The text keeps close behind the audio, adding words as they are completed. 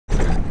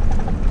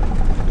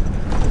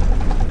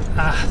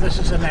this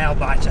is a nail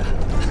biter.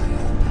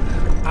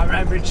 Our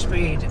average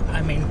speed,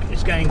 I mean,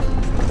 is going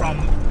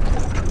from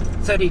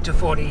 30 to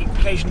 40,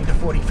 occasionally to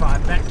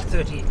 45, back to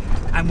 30,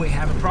 and we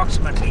have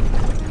approximately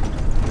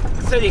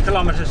 30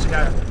 kilometers to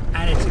go,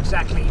 and it's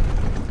exactly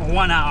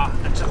 1 hour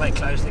until they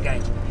close the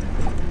gate.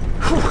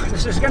 Whew,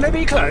 this is going to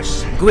be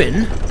close.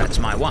 Gwynn, that's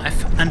my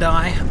wife, and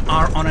I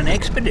are on an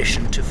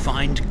expedition to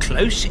find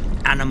close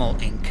animal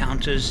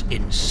encounters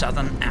in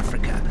southern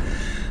Africa.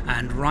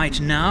 And right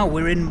now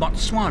we're in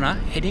Botswana,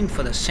 heading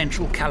for the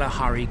Central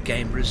Kalahari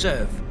Game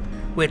Reserve.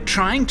 We're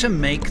trying to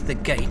make the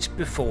gate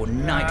before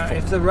nightfall.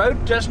 If the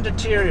road doesn't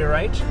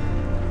deteriorate,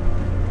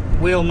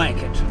 we'll make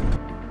it.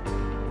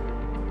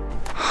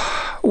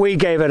 We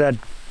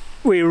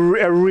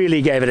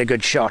really gave it a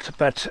good shot,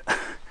 but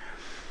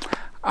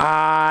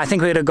I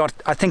think we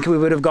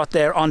would have got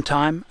there on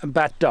time,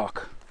 but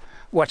dark.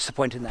 What's the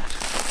point in that?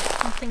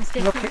 Something's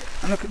different.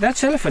 Look,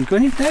 that's elephant,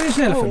 Gwynn. There is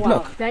an elephant. Oh, wow.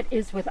 Look. That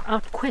is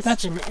without question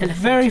That's elephant. a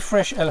very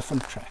fresh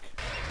elephant track.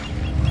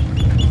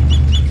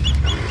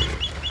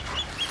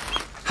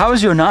 How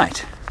was your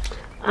night?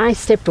 I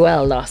slept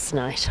well last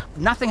night.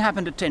 Nothing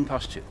happened at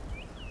 2:10.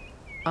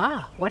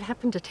 Ah, what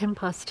happened at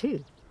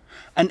 2:10?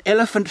 An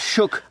elephant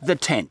shook the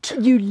tent.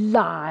 You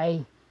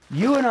lie.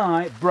 You and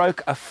I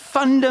broke a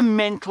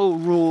fundamental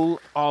rule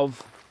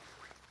of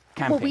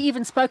camping. Well, we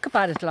even spoke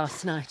about it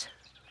last night.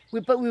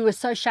 But we were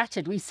so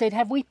shattered. We said,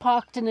 have we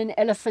parked in an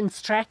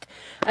elephant's track?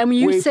 And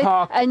you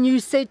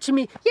said to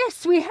me,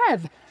 yes, we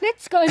have.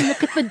 Let's go and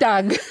look at the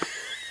dung.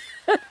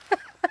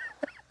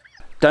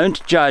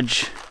 Don't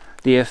judge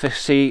the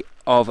efficacy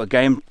of a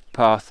game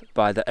path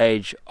by the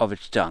age of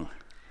its dung.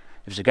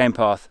 If it's a game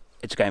path,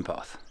 it's a game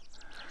path.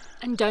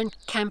 And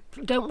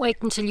don't wait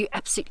until you're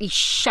absolutely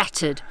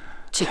shattered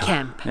to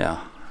camp. Yeah,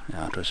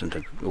 it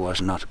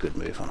was not a good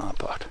move on our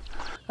part.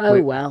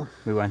 Oh, well.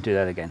 We won't do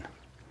that again.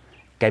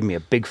 Gave me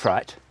a big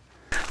fright.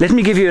 Let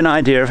me give you an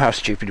idea of how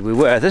stupid we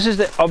were. This is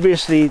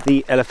obviously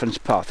the elephant's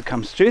path. It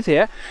comes through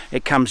here,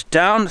 it comes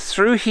down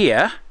through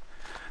here,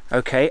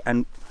 okay,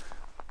 and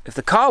if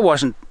the car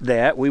wasn't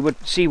there, we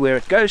would see where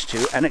it goes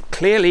to, and it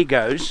clearly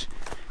goes,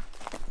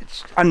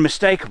 it's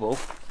unmistakable,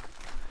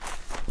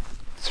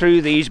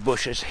 through these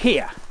bushes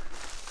here.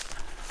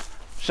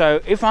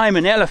 So if I'm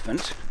an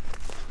elephant,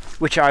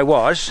 which I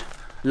was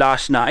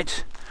last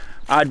night,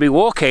 I'd be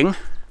walking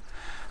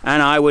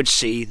and I would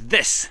see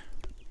this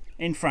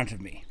in front of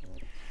me.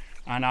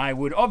 And I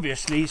would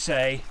obviously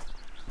say,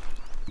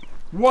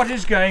 what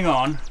is going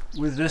on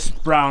with this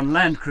brown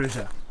Land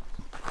Cruiser?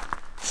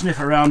 Sniff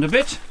around a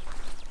bit.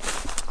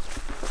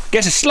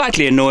 Get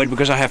slightly annoyed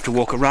because I have to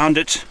walk around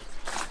it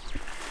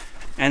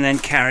and then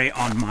carry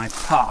on my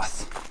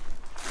path.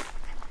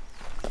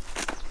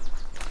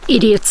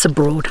 Idiots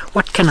abroad,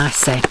 what can I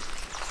say?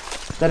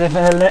 That if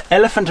an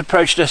elephant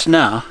approached us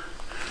now,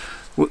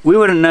 we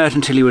wouldn't know it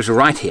until he was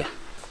right here.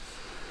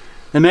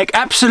 They make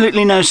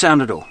absolutely no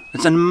sound at all.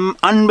 It's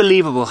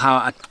unbelievable how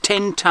a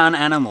 10-ton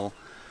animal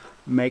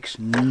makes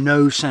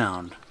no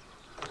sound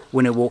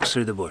when it walks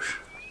through the bush.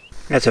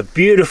 That's a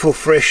beautiful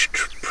fresh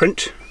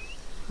print.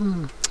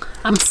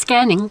 I'm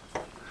scanning.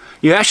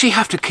 You actually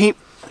have to keep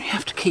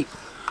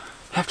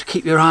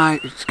your eye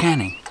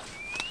scanning.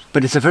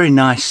 But it's a very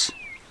nice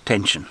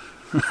tension,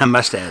 I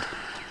must add.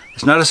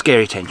 It's not a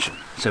scary tension.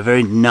 It's a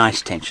very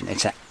nice tension.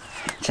 It's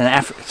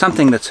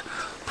something that's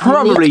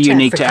probably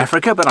unique to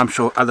Africa, but I'm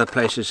sure other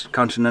places,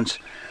 continents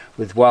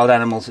with wild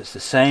animals, it's the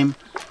same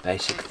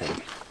basic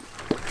thing.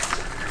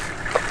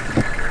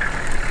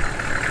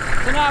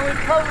 So now we've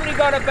probably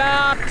got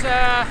about,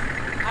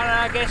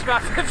 I guess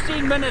about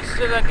 15 minutes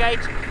to the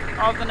gate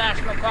of the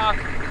national park,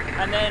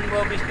 and then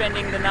we'll be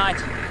spending the night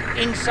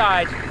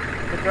inside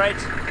the great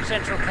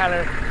Central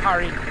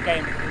Kalahari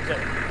Game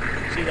Reserve.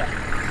 See you there.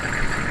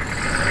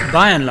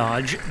 By and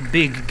large,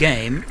 big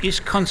game is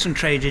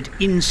concentrated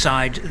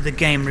inside the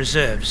game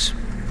reserves.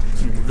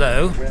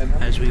 Although,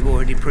 as we've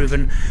already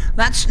proven,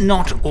 that's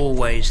not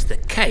always the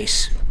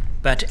case.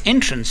 But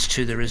entrance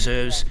to the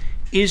reserves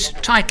is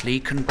tightly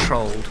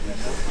controlled.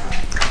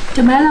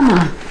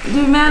 Dumelama.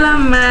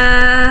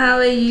 Dumelama, how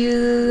are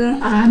you?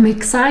 I'm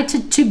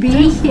excited to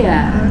be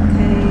here.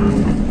 Okay.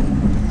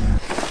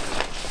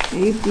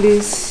 Will you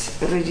please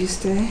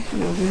register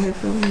your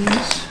vehicle,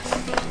 please?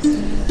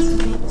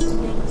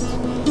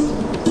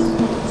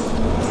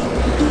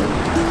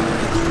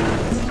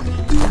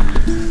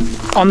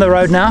 On the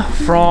road now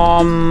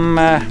from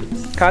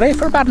Kare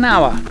for about an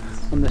hour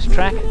on this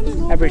track.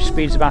 Average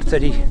speed is about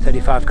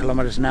 30-35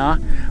 kilometers an hour.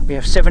 We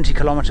have 70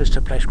 kilometers to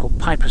a place called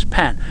Piper's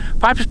Pan.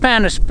 Piper's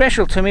Pan is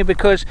special to me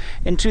because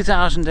in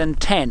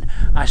 2010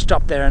 I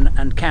stopped there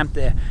and camped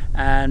there,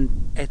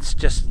 and it's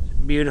just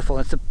beautiful.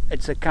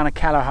 It's a kind of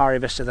Kalahari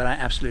vista that I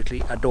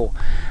absolutely adore.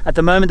 At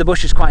the moment the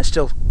bush is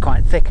still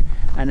quite thick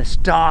and is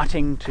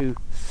starting to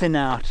thin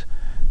out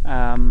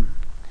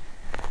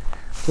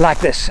like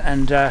this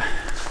and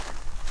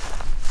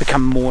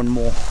become more and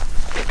more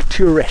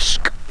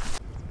picturesque.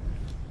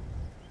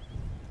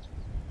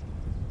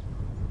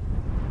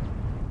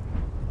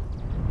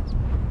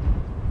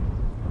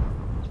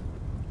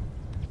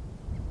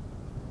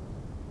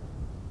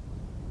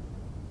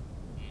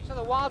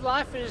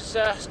 wildlife is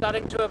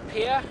starting to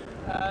appear.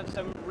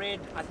 Some red,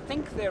 I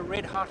think they're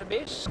red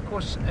hartebeest. Of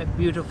course, a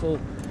beautiful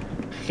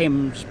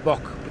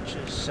Springbok, which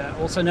is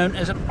also known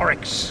as an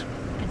oryx.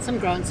 And some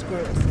ground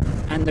squirrels.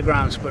 And the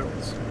ground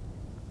squirrels.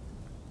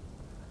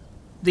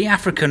 The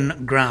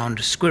African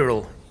ground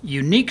squirrel,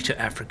 unique to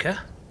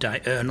Africa,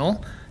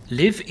 diurnal,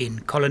 live in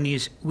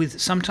colonies with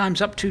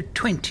sometimes up to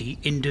 20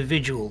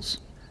 individuals.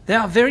 They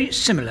are very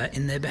similar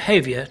in their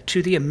behaviour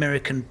to the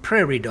American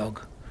prairie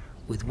dog,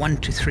 with 1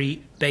 to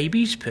 3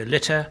 babies per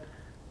litter,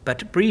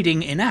 but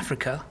breeding in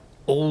Africa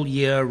all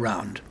year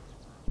round.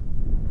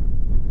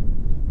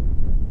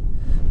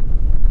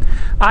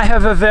 I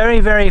have a very,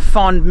 very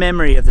fond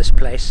memory of this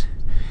place.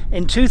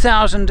 In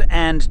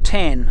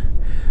 2010,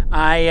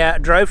 I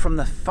drove from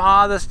the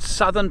farthest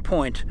southern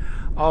point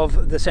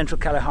of the Central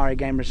Kalahari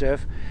Game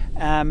Reserve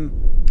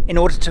in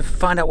order to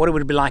find out what it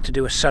would be like to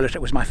do a solo trip.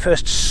 It was my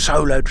first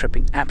solo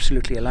tripping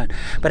absolutely alone.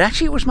 But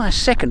actually it was my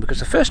second, because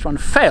the first one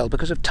failed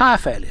because of tyre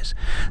failures.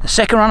 The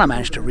second one I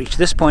managed to reach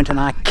this point and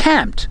I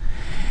camped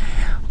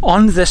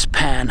on this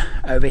pan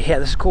over here.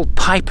 This is called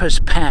Piper's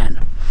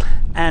Pan.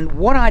 And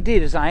what I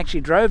did is I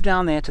actually drove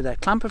down there to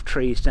that clump of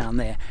trees down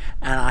there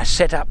and I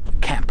set up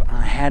camp.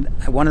 I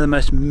had one of the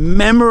most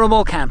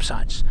memorable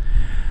campsites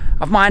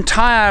of my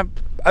entire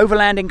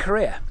overlanding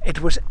career.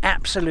 It was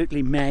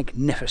absolutely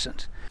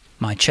magnificent.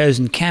 My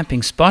chosen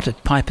camping spot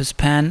at Piper's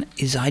Pan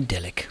is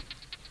idyllic.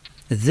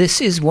 This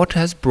is what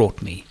has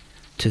brought me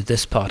to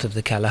this part of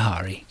the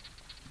Kalahari.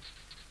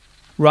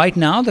 Right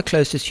now, the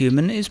closest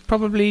human is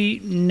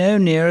probably no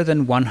nearer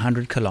than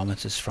 100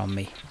 kilometers from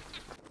me.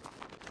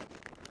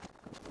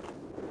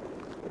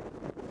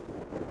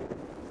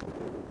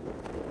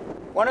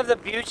 One of the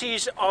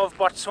beauties of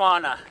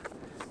Botswana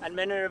and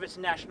many of its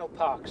national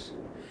parks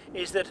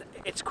is that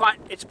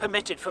it's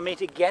permitted for me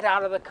to get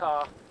out of the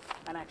car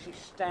and actually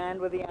stand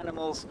with the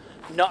animals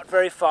not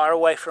very far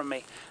away from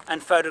me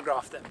and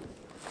photograph them.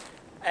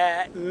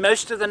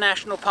 Most of the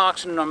national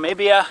parks in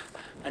Namibia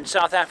and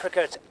South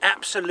Africa, it's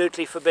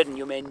absolutely forbidden.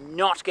 You may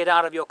not get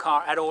out of your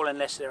car at all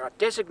unless there are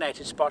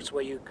designated spots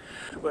where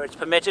it's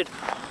permitted,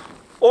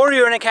 or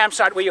you're in a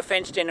campsite where you're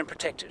fenced in and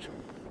protected.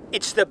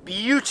 It's the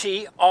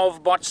beauty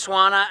of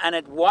Botswana, and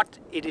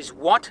it is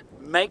what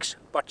makes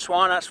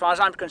Botswana, as far as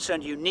I'm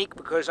concerned, unique,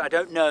 because I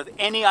don't know of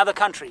any other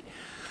country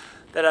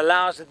that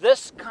allows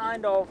this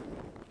kind of,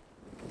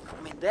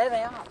 I mean, there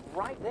they are,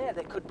 right there.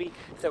 There could be,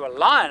 if there were a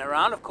lion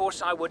around, of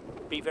course I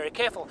would be very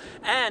careful.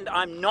 And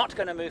I'm not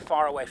going to move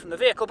far away from the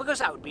vehicle, because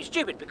that would be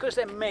stupid, because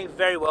there may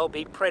very well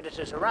be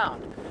predators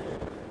around.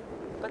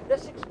 But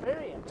this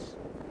experience,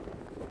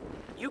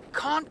 you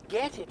can't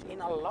get it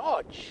in a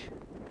lodge.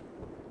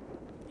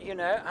 You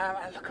know,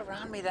 I look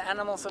around me, the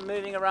animals are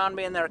moving around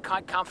me and they're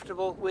quite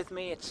comfortable with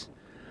me.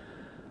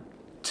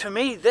 To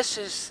me,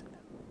 this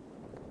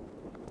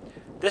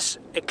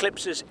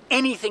eclipses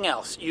anything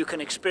else you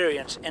can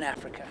experience in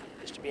Africa,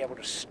 is to be able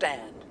to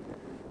stand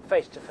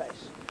face to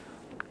face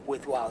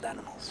with wild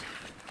animals.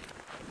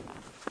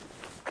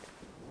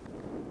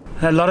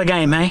 A lot of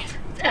game, eh?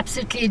 It's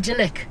absolutely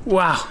idyllic.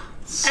 Wow,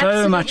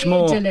 so much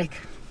more idyllic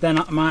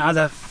than my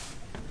other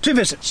 2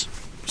 visits.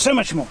 So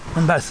much more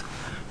than both.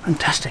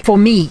 Fantastic. For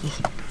me,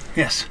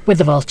 yes, with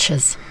the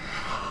vultures.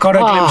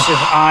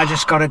 I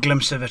just got a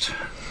glimpse of it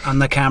on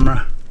the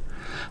camera.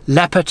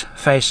 Lappet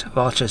face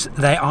vultures.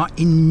 They are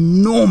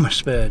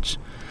enormous birds.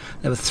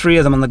 There were 3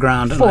 of them on the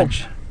ground. 4.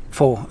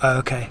 4. Oh,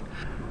 okay.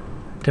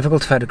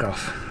 Difficult to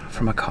photograph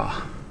from a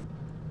car.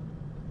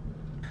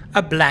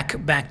 A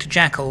black-backed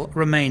jackal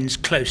remains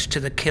close to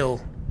the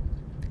kill.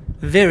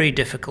 Very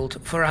difficult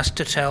for us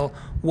to tell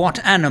what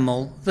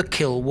animal the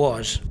kill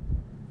was.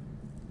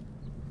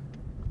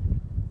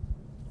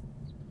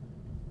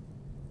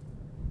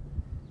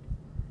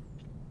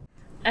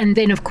 And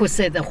then, of course,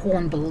 there are the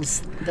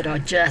hornbills that are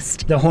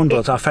just... The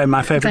hornbills are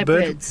my favourite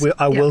bird.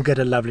 I will get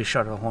a lovely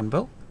shot of a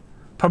hornbill,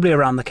 probably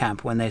around the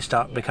camp when they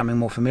start becoming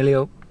more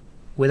familiar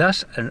with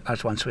us, and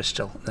as once we're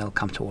still, they'll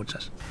come towards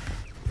us.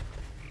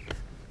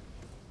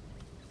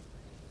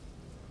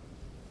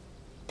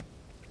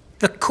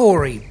 The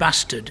Kori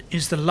bustard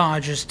is the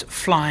largest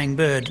flying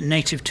bird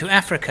native to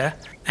Africa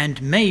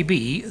and may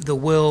be the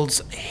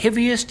world's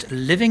heaviest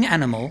living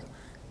animal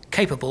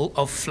capable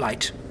of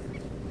flight.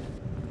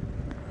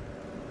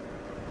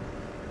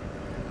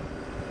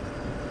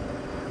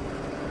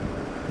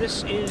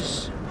 This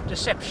is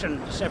Deception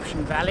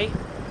Valley,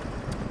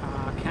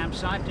 our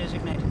campsite,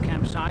 designated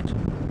campsite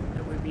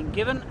that we've been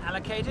given,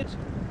 allocated,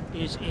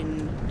 is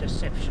in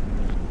Deception.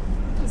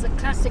 These are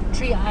classic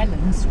tree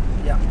islands.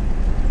 Yeah.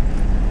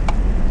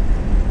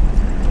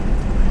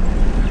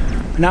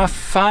 Now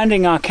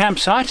finding our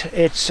campsite,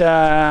 it's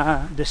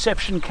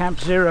Deception Camp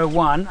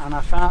 01, and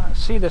I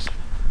see this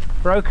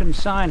broken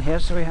sign here,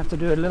 so we have to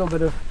do a little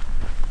bit of,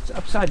 it's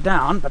upside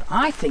down, but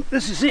I think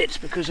this is it,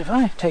 because if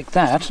I take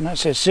that, and that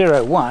says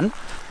 01, and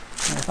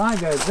if I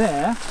go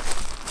there,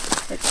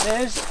 it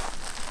says,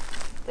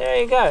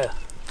 there you go.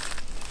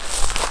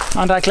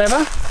 Aren't I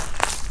clever?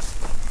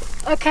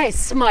 Okay,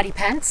 smarty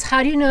pants,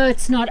 how do you know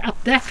it's not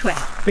up that way?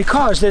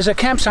 Because there's a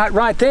campsite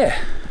right there.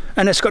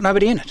 and it's got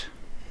nobody in it.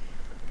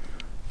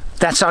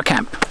 That's our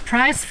camp.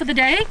 Prize for the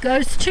day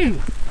goes to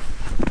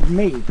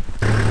Me.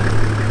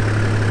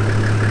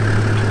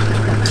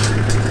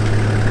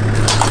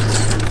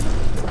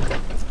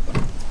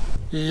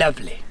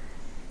 Lovely.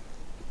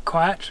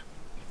 Quiet.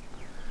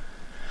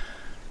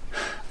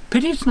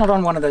 Pity it's not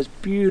on one of those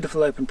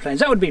beautiful open plains.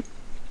 That would be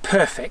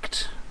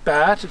perfect,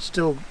 but it's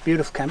still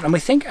beautiful camp. And we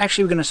think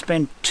actually we're going to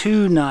spend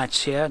 2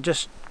 nights here,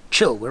 just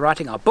chill. We're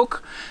writing our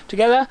book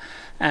together,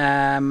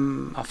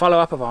 a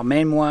follow-up of our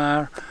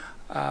memoir.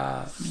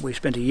 We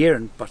spent a year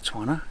in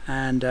Botswana,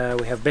 and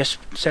we have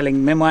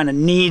best-selling memoir, and it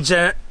needs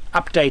a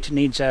update,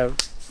 needs a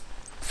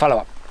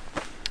follow-up.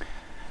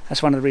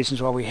 That's one of the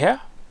reasons why we're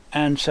here.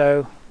 And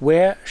so,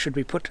 where should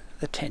we put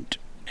the tent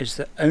is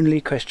the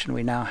only question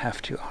we now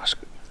have to ask.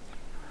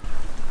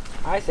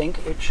 I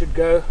think it should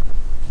go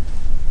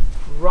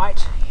right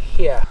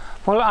here.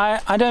 Well,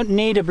 I don't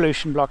need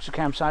ablution blocks or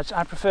campsites.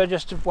 I prefer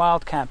just a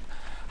wild camp.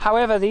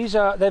 However,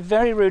 they're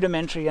very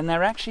rudimentary, and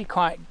they're actually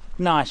quite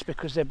nice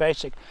because they're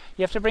basic.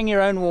 You have to bring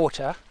your own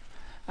water,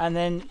 and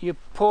then you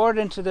pour it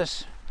into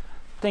this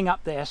thing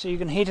up there so you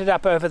can heat it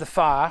up over the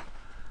fire,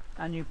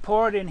 and you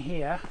pour it in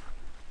here,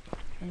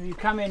 and you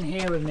come in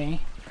here with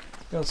me,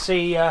 you'll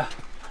see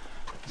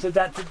so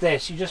that's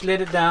this. You just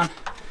let it down,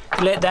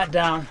 let that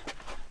down,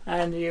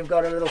 and you've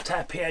got a little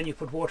tap here, and you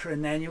put water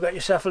in there, and you've got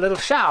yourself a little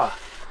shower.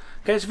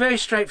 Okay, it's very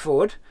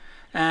straightforward.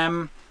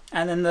 And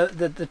then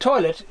the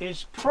toilet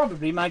is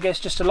probably, my guess,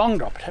 just a long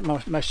drop. It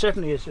most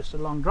certainly is just a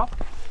long drop.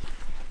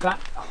 But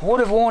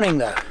word of warning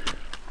though,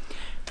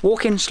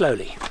 walk in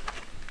slowly,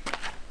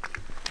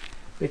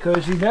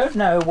 because you don't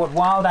know what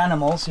wild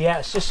animals, yeah,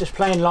 it's just this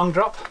plain long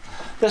drop.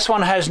 This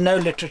one has no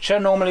literature.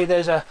 Normally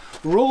there's a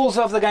rules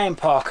of the game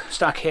park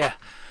stuck here.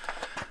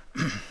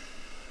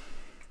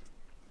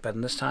 But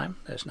in this time,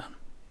 there's none.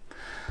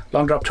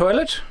 Long drop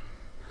toilet,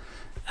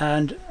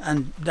 and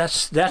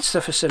that's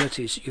the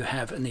facilities you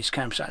have in these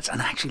campsites.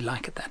 And I actually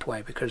like it that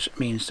way because it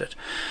means that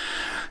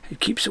it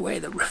keeps away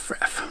the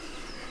riffraff.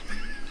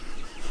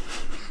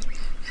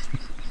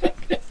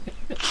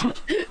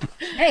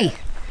 Hey,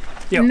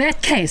 Yo. In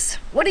that case,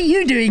 what are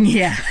you doing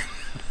here?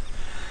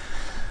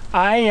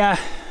 I'm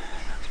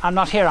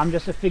not here, I'm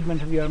just a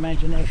figment of your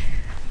imagination.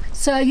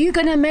 So are you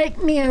going to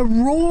make me a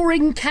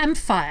roaring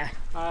campfire?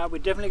 We're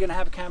definitely going to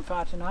have a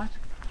campfire tonight.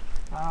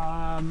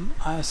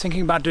 I was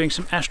thinking about doing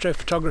some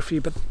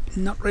astrophotography, but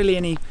not really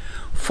any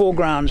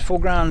foregrounds.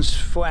 Foregrounds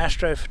for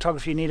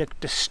astrophotography, you need a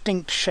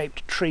distinct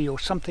shaped tree or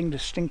something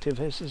distinctive.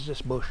 This is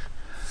just bush.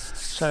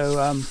 So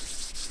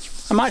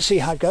I might see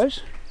how it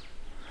goes.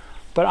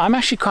 But I'm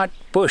actually quite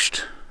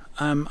bushed,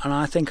 and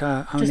I think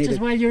I need Just as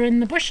well you're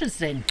in the bushes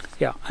then.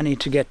 Yeah, I need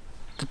to get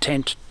the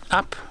tent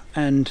up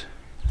and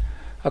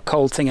a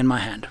cold thing in my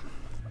hand.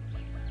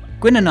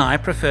 Gwynn and I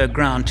prefer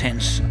ground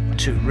tents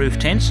to roof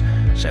tents,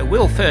 so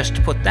we'll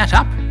first put that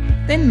up,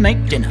 then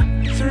make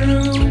dinner.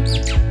 Through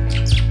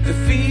the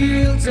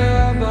fields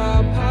of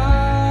our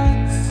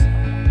paths,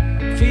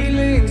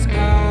 feelings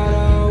part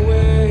our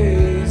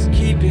ways,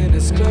 keeping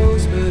us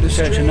close but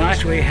So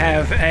tonight we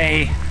have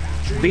a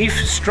beef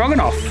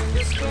stroganoff.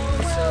 It's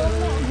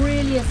not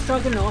really a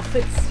stroganoff,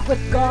 it's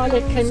with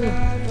garlic and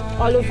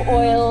olive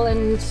oil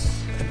and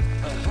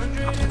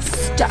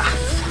stuff.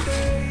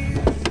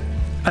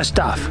 A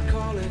stuff.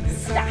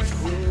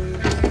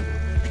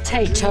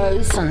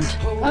 Potatoes and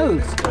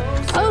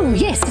oh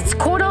yes, it's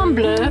cordon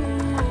bleu.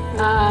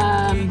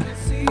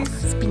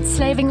 It's been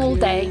slaving all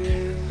day.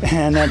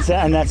 And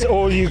that's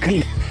all you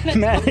can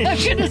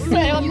manage. I'm gonna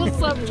say on the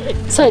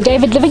subject. So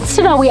David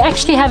Livingston, are we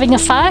actually having a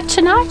fire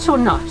tonight or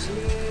not?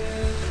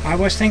 I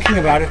was thinking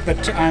about it,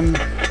 but I'm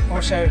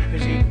also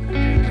busy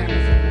doing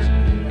camera things.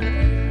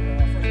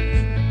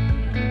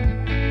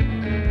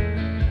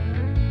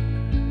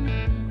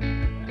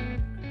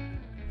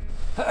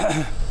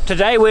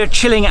 Today we're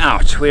chilling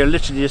out. We're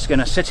literally just going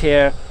to sit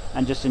here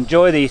and just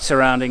enjoy the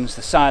surroundings,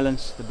 the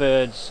silence, the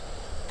birds,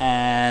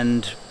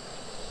 and,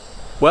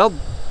 well,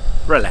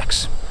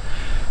 relax.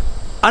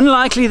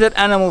 Unlikely that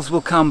animals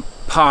will come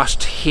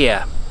past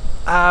here.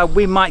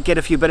 We might get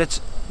a few, but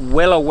it's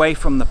well away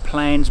from the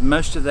plains.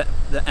 Most of the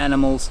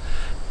animals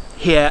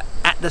here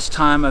at this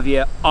time of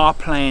year are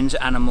plains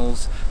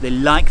animals. They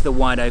like the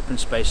wide open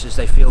spaces.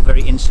 They feel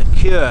very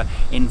insecure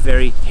in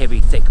very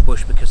heavy thick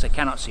bush because they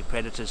cannot see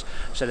predators,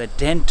 so they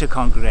tend to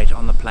congregate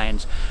on the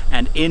plains.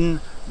 And in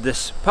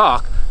this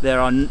park there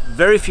are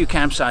very few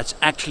campsites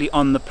actually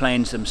on the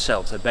plains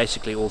themselves. They're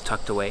basically all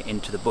tucked away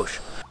into the bush.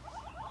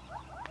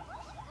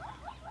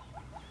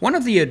 One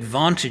of the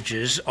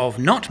advantages of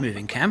not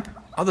moving camp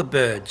are the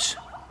birds.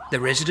 The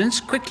residents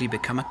quickly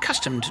become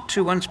accustomed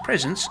to one's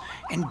presence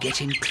and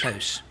get in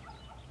close.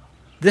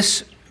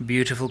 This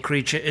beautiful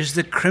creature is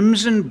the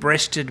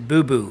crimson-breasted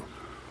boo-boo.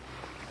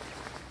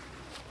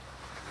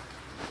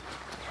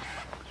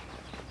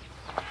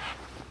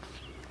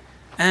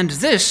 And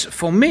this,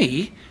 for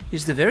me,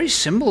 is the very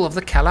symbol of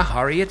the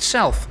Kalahari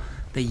itself,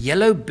 the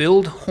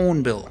yellow-billed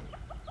hornbill.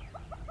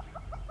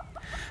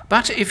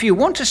 But if you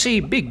want to see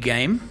big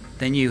game,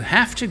 then you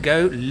have to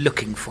go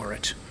looking for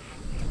it.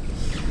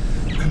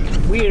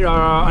 We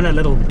are on a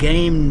little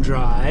game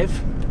drive.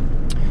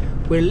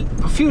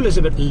 Our fuel is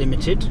a bit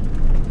limited,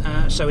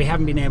 so we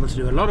haven't been able to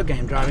do a lot of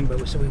game driving,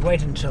 but so we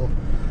wait until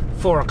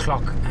 4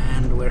 o'clock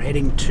and we're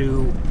heading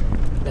to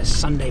the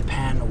Sunday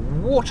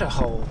Pan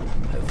waterhole.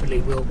 Hopefully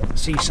we'll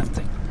see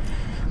something.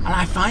 And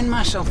I find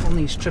myself on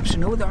these trips, you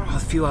know, there are a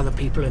few other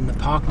people in the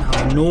park now,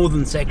 the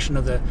northern section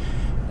of the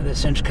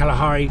Central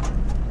Kalahari,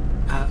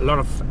 a lot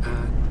of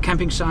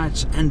camping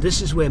sites, and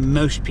this is where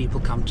most people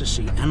come to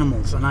see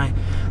animals. And I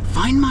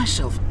find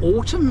myself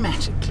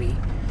automatically,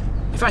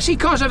 if I see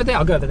cars over there,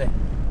 I'll go over there.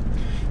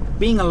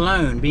 Being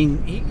alone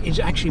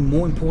is actually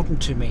more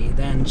important to me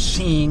than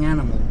seeing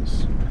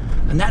animals.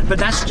 But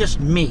that's just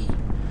me.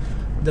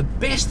 The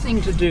best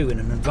thing to do in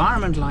an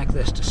environment like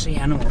this to see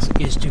animals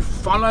is to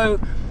follow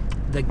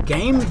the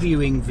game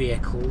viewing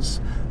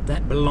vehicles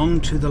that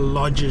belong to the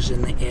lodges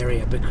in the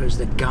area, because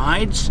the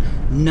guides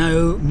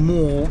know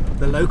more,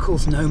 the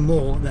locals know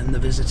more than the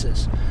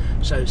visitors.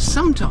 So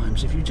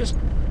sometimes if you just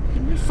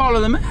follow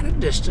them at a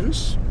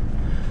distance,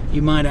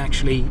 you might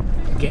actually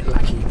get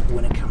lucky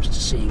when it comes to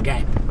seeing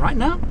game. Right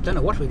now, don't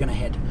know what we're going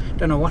to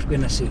don't know what we're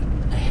going to see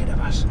ahead of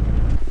us.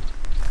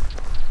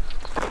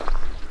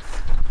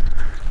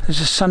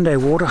 There's a Sunday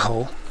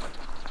waterhole.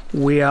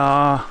 We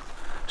are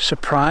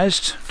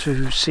surprised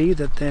to see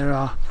that there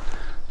are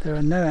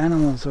no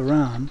animals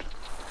around,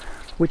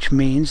 which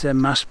means there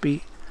must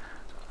be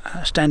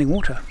standing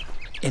water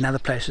in other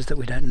places that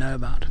we don't know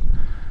about.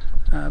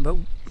 But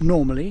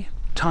normally,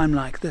 time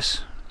like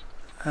this,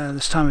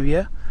 this time of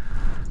year,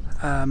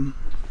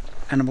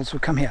 animals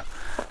would come here.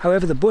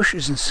 However, the bush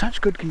is in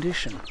such good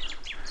condition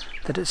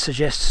that it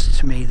suggests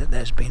to me that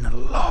there's been a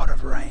lot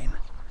of rain.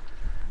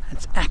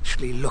 It's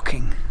actually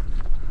looking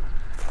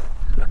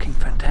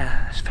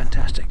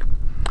fantastic.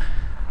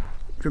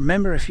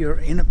 Remember, if you're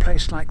in a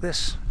place like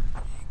this,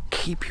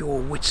 keep your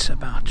wits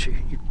about you.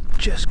 You've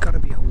just got to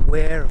be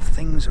aware of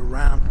things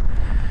around.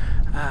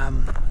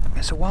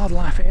 It's a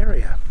wildlife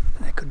area.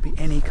 There could be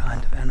any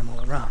kind of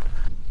animal around.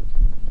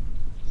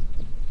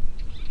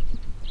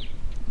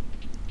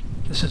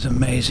 This is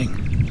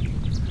amazing.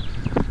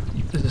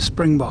 There's a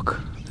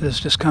springbok that has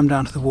just come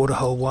down to the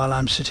waterhole while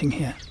I'm sitting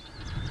here.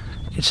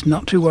 It's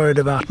not too worried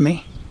about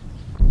me,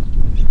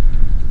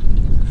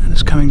 and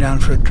it's coming down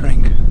for a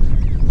drink.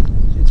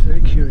 It's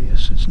very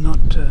curious. It's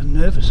not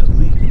nervous of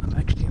me. I'm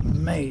actually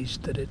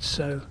amazed that it's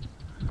so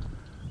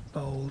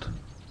bold.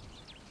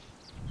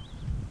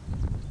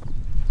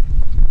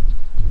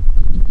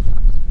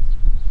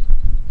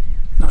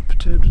 Not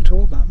perturbed at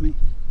all about me.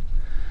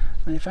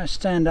 And if I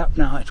stand up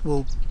now, it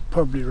will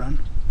probably run.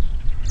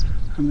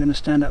 I'm going to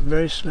stand up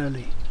very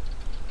slowly,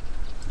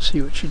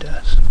 see what she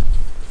does.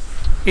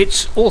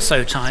 It's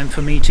also time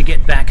for me to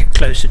get back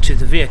closer to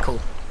the vehicle.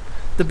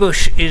 The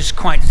bush is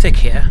quite thick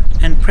here,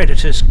 and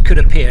predators could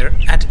appear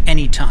at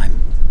any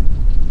time.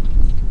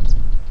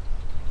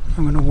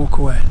 I'm going to walk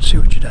away and see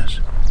what she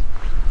does.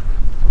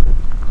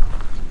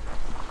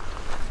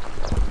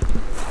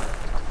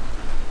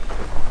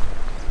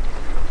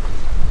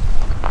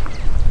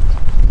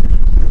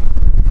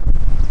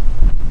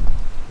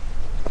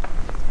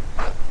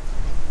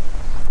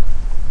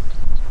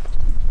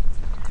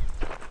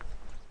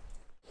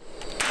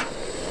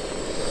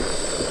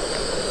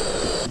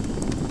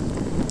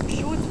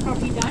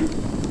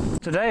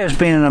 Today has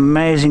been an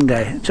amazing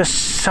day, just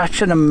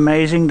such an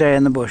amazing day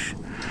in the bush,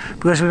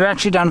 because we've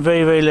actually done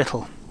very, very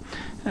little,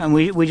 and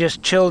we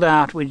just chilled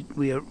out. We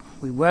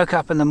woke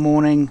up in the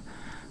morning,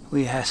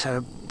 we had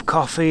a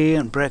coffee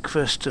and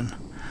breakfast, and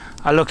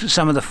I looked at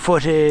some of the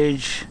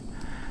footage,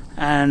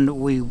 and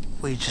we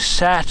just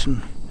sat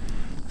and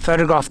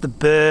photographed the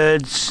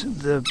birds,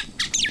 the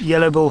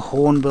yellow-billed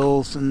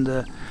hornbills and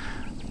the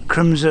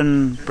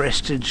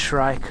crimson-breasted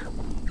shrike.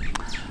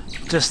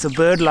 Just the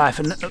bird life.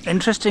 And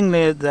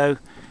interestingly though,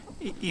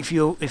 if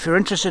you're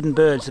interested in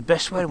birds,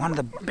 one of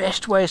the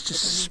best ways to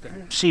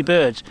see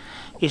birds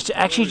is to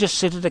actually just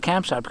sit at a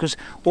campsite, because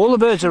all the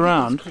birds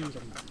around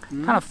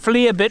kind of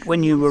flee a bit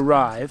when you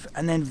arrive,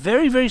 and then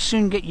very, very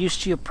soon get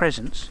used to your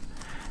presence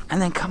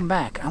and then come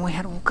back. And we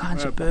had all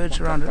kinds of birds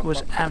around. It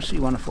was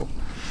absolutely wonderful.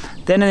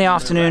 Then in the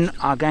afternoon,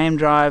 our game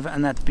drive,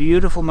 and that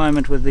beautiful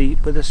moment with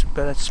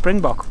that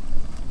springbok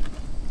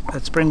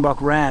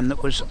ram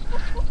that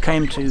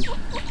came to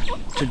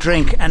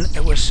drink, and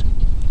it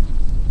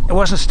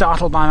wasn't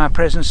startled by my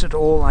presence at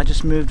all. I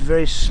just moved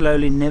very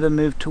slowly, never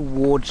moved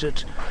towards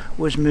it,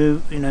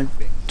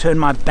 turned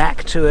my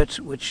back to it,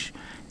 which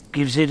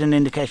gives it an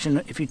indication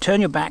that if you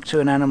turn your back to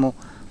an animal,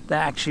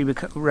 that actually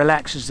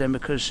relaxes them,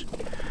 because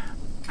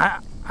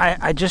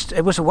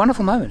it was a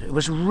wonderful moment. It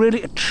was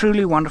really a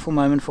truly wonderful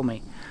moment for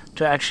me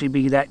to actually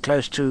be that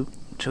close to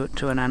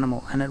an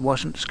animal, and it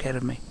wasn't scared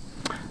of me.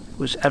 It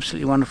was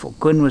absolutely wonderful.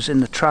 Gwynn was in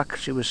the truck.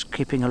 She was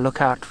keeping a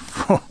lookout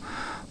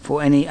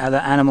for any other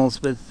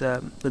animals with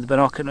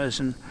binoculars,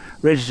 and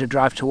ready to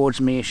drive towards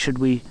me had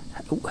we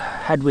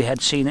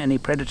seen any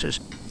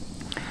predators.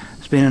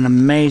 It's been an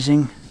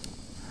amazing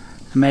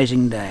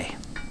day.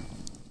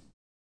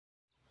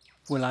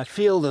 Well, I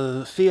feel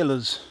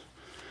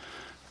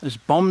as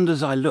bombed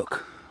as I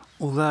look,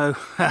 although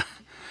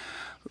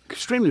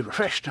extremely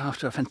refreshed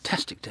after a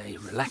fantastic day,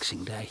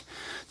 relaxing day.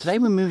 Today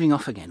we're moving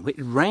off again. It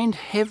rained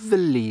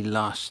heavily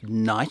last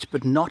night,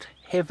 but not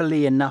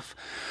heavily enough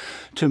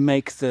to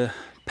make the,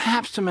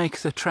 perhaps to make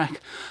the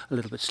track a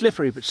little bit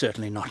slippery, but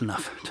certainly not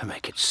enough to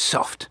make it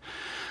soft.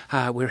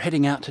 We're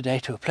heading out today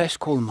to a place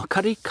called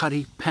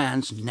Makadi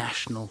Pans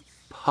National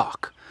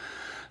Park,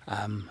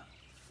 an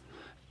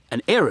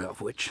area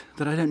of which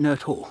that I don't know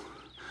at all.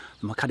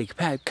 The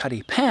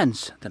Makadi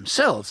Pans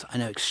themselves I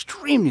know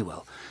extremely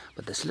well,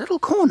 but this little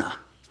corner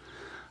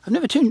I've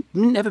never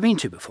been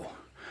to before.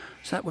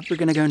 So that's what we're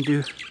going to go and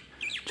do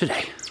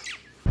today.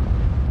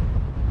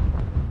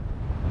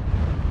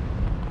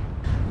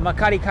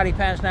 Makadi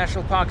Pans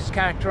National Park is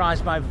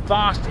characterized by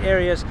vast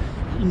areas,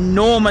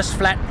 enormous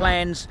flat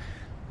plains,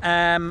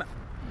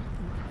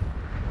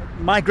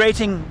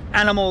 migrating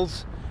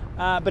animals,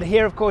 but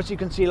here of course you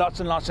can see lots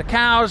and lots of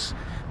cows,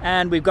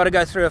 and we've got to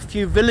go through a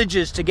few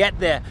villages to get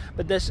there.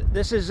 But this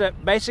is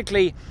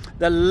basically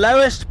the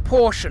lowest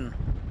portion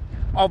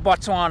of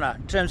Botswana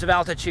in terms of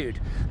altitude.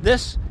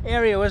 This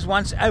area was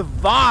once a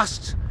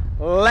vast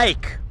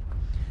lake,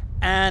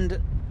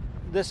 and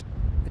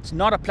it's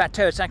not a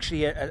plateau, it's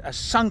actually a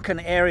sunken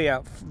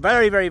area,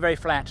 very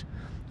flat,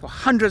 for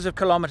hundreds of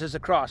kilometers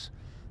across,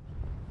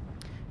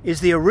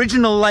 is the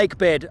original lake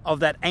bed of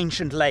that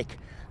ancient lake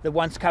that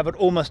once covered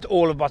almost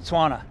all of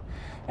Botswana.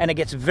 And it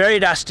gets very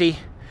dusty,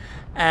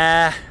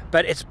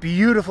 but it's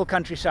beautiful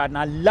countryside, and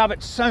I love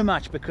it so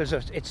much because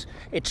of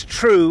it's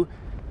true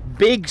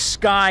big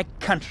sky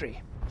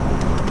country.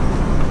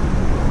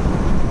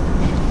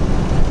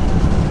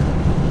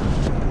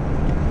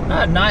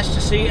 Nice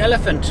to see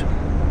elephant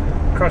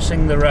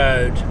crossing the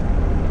road.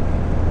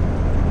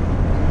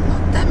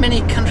 Not that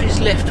many countries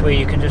left where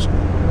you can just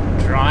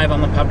drive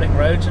on the public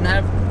roads and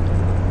have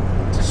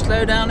to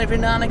slow down every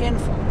now and again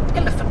for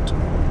elephant.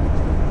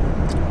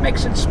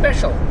 Makes it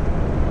special.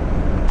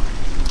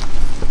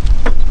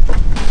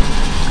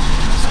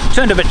 It's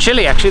turned a bit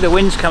chilly actually, the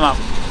wind's come up.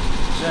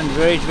 It's turned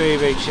very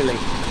chilly.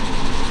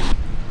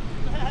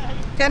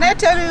 Can I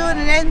tell you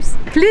the names?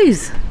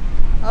 Please.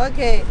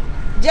 Okay.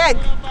 Jack.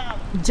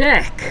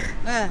 Jack.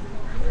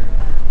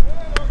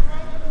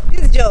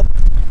 This is Job.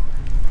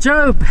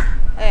 Job.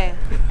 Hey.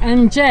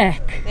 And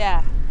Jack.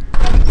 Yeah.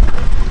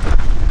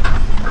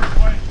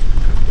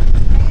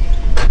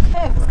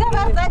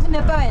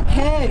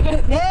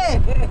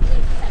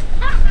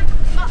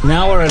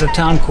 Now we're at a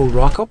town called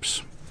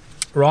Rockops.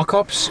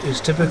 Rockops is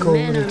typical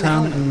little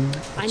town in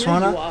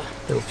Botswana.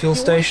 Little fuel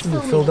station,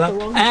 we've filled up.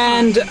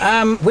 And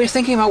we're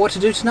thinking about what to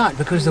do tonight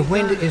because the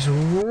wind is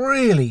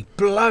really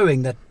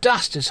blowing. The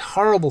dust is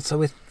horrible, so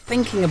we're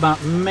thinking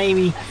about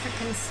maybe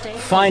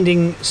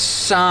finding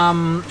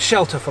some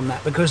shelter from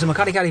that because the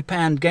Makadi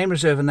Pan Game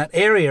Reserve in that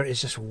area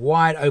is just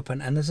wide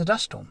open and there's a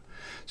dust storm.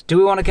 So do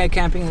we want to go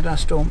camping in a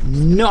dust storm?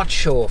 Not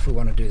sure if we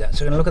want to do that.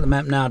 So we're going to look at the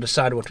map now,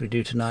 decide what we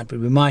do tonight, but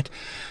we might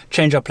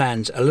change our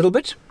plans a little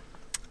bit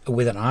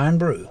with an iron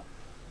brew.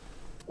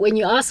 When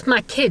you ask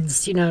my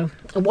kids, you know,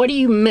 what do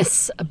you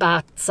miss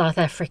about South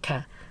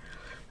Africa?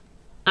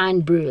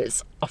 Iron brew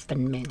is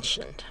often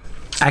mentioned.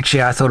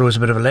 Actually, I thought it was a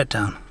bit of a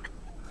letdown.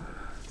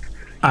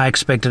 I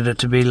expected it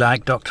to be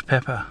like Dr.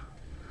 Pepper.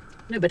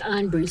 No, but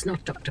iron brew is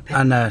not Dr.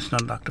 Pepper. No, it's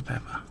not Dr.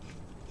 Pepper.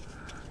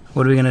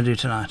 What are we going to do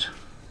tonight?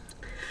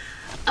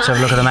 Let's have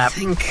a look at the map.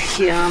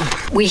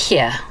 We're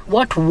here.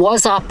 What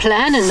was our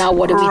plan and now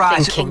what are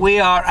we thinking? We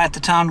are at the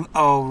town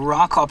of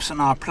Rockops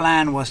and our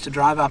plan was to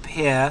drive up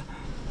here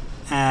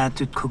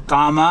to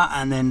Xugama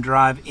and then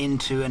drive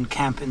into and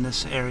camp in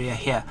this area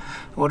here.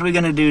 What we're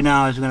going to do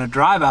now is we're going to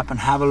drive up and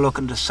have a look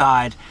and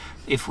decide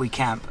if we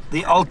camp.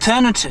 The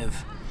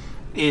alternative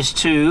is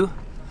to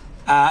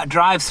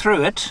drive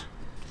through it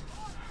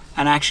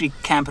and actually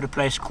camp at a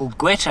place called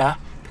Gweta,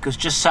 because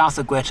just south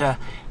of Gweta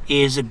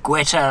is a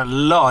Gweta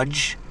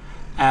lodge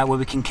where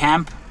we can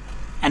camp,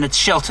 and it's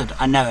sheltered.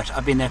 I know it,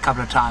 I've been there a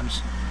couple of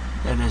times.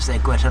 There it is, their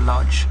Gweta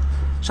lodge.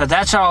 So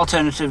that's our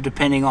alternative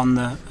depending on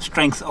the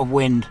strength of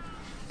wind,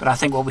 but I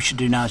think what we should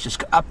do now is just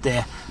go up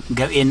there and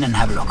go in and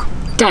have a look.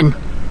 Done.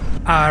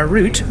 Our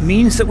route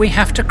means that we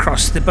have to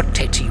cross the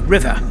Boteti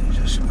River,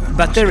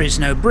 but there is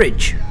no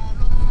bridge.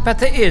 But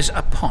there is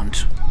a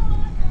pond.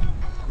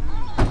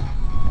 How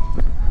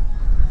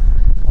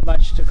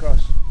much to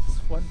cross? It's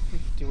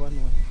 150 one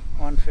way.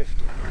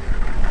 150.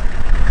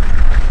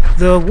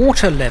 The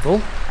water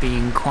level,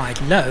 being quite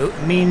low,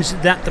 means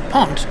that the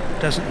pond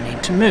doesn't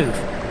need to move.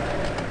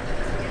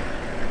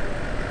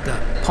 The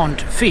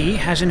pond fee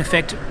has in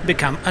effect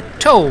become a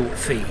toll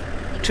fee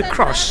to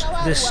cross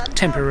this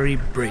temporary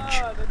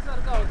bridge.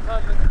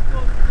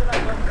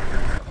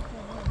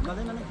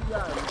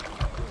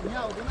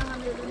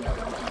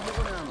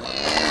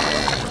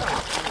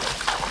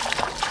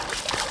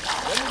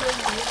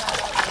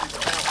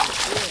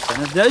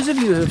 And those of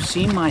you who have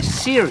seen my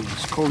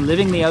series called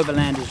Living the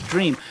Overlander's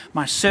Dream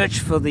my search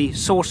for the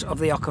source of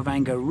the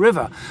Okavango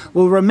River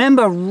will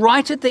remember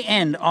right at the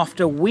end,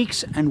 after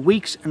weeks and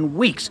weeks and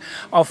weeks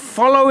of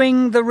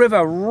following the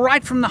river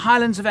right from the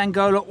highlands of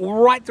Angola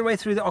right the way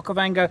through the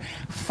Okavango,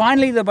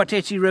 finally the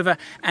Boteti River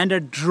and a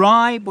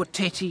dry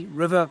Boteti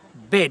River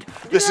bed.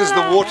 This is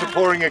the water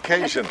pouring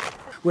occasion.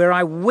 Where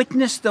I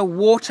witnessed the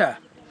water.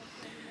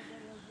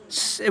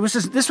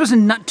 This was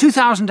in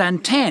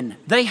 2010.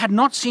 They had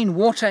not seen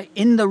water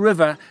in the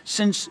river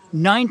since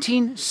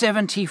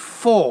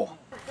 1974.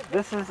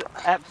 This is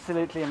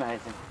absolutely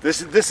amazing.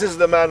 This is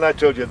the man I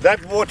told you.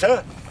 That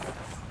water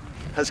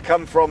has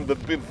come from the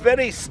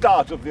very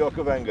start of the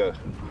Okavango.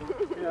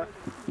 Yeah.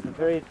 The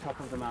very top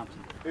of the mountain.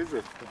 Is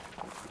it?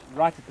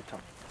 Right at the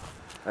top.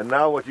 And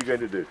now what are you going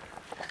to do?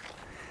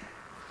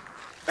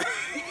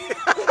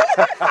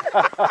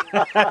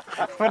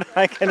 What am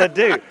I going to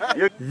do?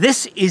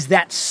 This is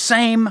that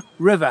same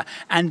river,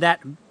 and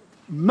that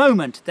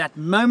moment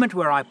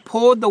where I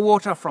poured the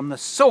water from the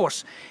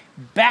source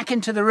back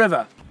into the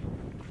river.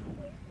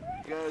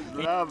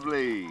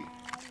 Lovely.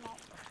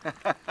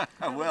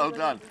 Well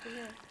done.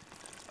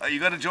 You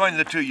got to join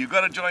the two. You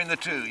got to join the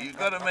two. You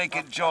got to make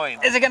it join.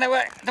 Is it going to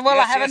work? Will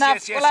I have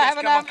enough? Will I have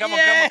enough? Come on.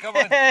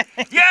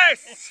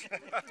 Yes!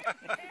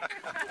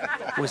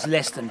 It was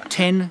less than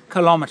 10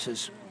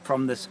 kilometers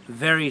from this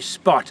very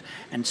spot,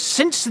 and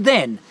since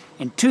then,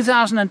 in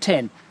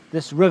 2010,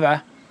 this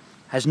river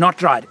has not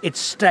dried. It's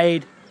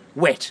stayed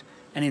wet,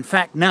 and in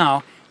fact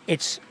now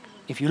it's,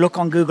 if you look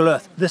on Google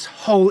Earth, this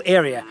whole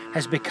area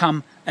has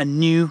become a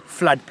new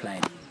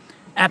floodplain.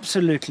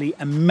 Absolutely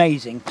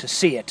amazing to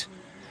see it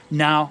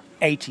now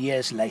 8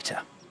 years later.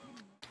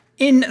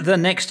 In the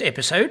next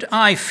episode,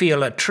 I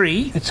feel a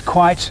tree. It's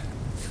quite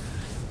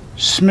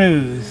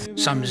smooth.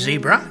 Some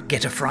zebra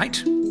get a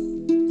fright.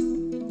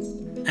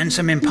 And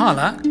some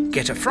impala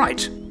get a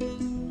fright.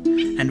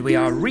 And we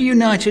are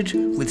reunited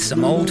with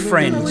some old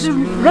friends.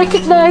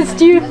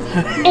 Recognized you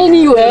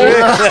anyway.